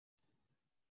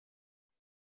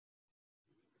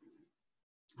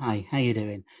Hi, how you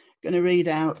doing? Going to read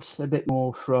out a bit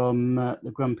more from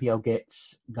the Grumpy Old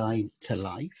Gits Guide to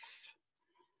Life.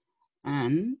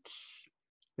 And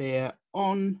we're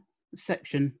on a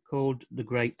section called The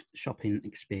Great Shopping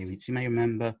Experience. You may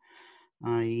remember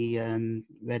I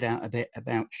read out a bit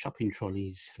about shopping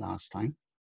trolleys last time.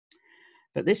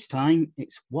 But this time,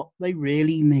 it's what they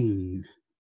really mean.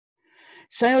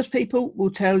 Salespeople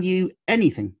will tell you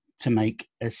anything to make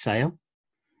a sale.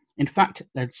 In fact,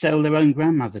 they'd sell their own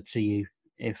grandmother to you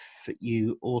if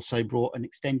you also brought an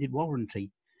extended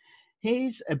warranty.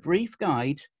 Here's a brief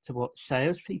guide to what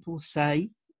salespeople say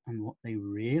and what they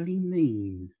really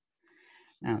mean.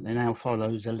 Now, there now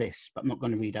follows a list, but I'm not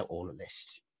going to read out all the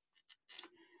list.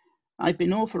 I've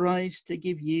been authorized to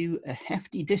give you a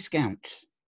hefty discount,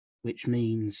 which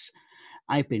means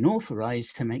I've been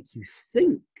authorized to make you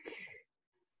think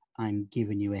I'm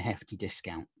giving you a hefty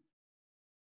discount.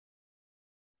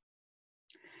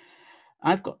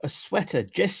 I've got a sweater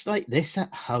just like this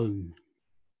at home.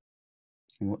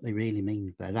 And what they really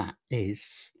mean by that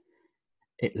is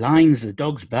it lines the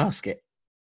dog's basket.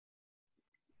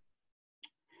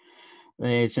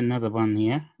 There's another one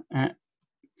here.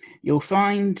 You'll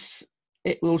find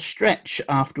it will stretch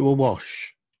after a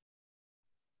wash.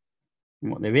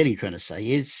 And what they're really trying to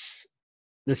say is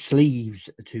the sleeves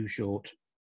are too short.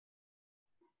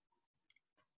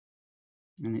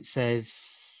 And it says,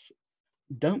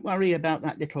 don't worry about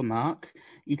that little mark.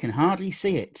 You can hardly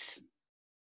see it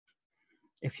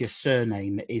if your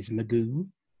surname is Magoo.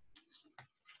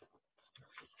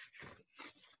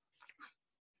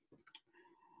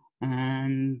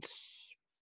 And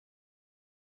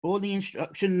all the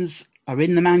instructions are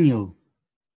in the manual.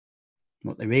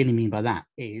 What they really mean by that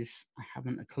is I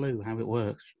haven't a clue how it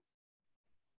works.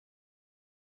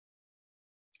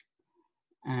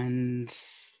 And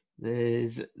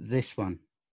there's this one.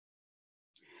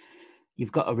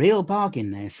 You've got a real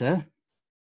bargain there, sir.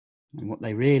 And what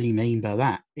they really mean by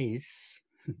that is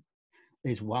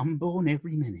there's one born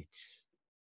every minute.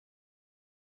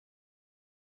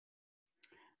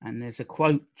 And there's a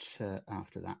quote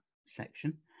after that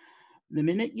section. The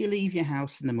minute you leave your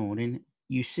house in the morning,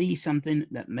 you see something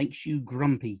that makes you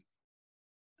grumpy.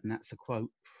 And that's a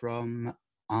quote from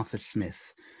Arthur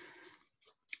Smith.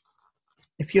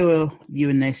 If you're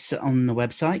viewing this on the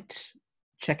website,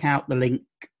 check out the link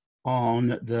on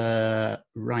the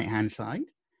right-hand side.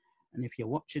 And if you're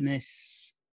watching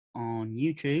this on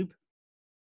YouTube,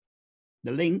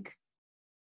 the link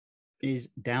is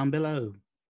down below.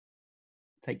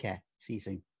 Take care. See you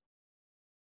soon.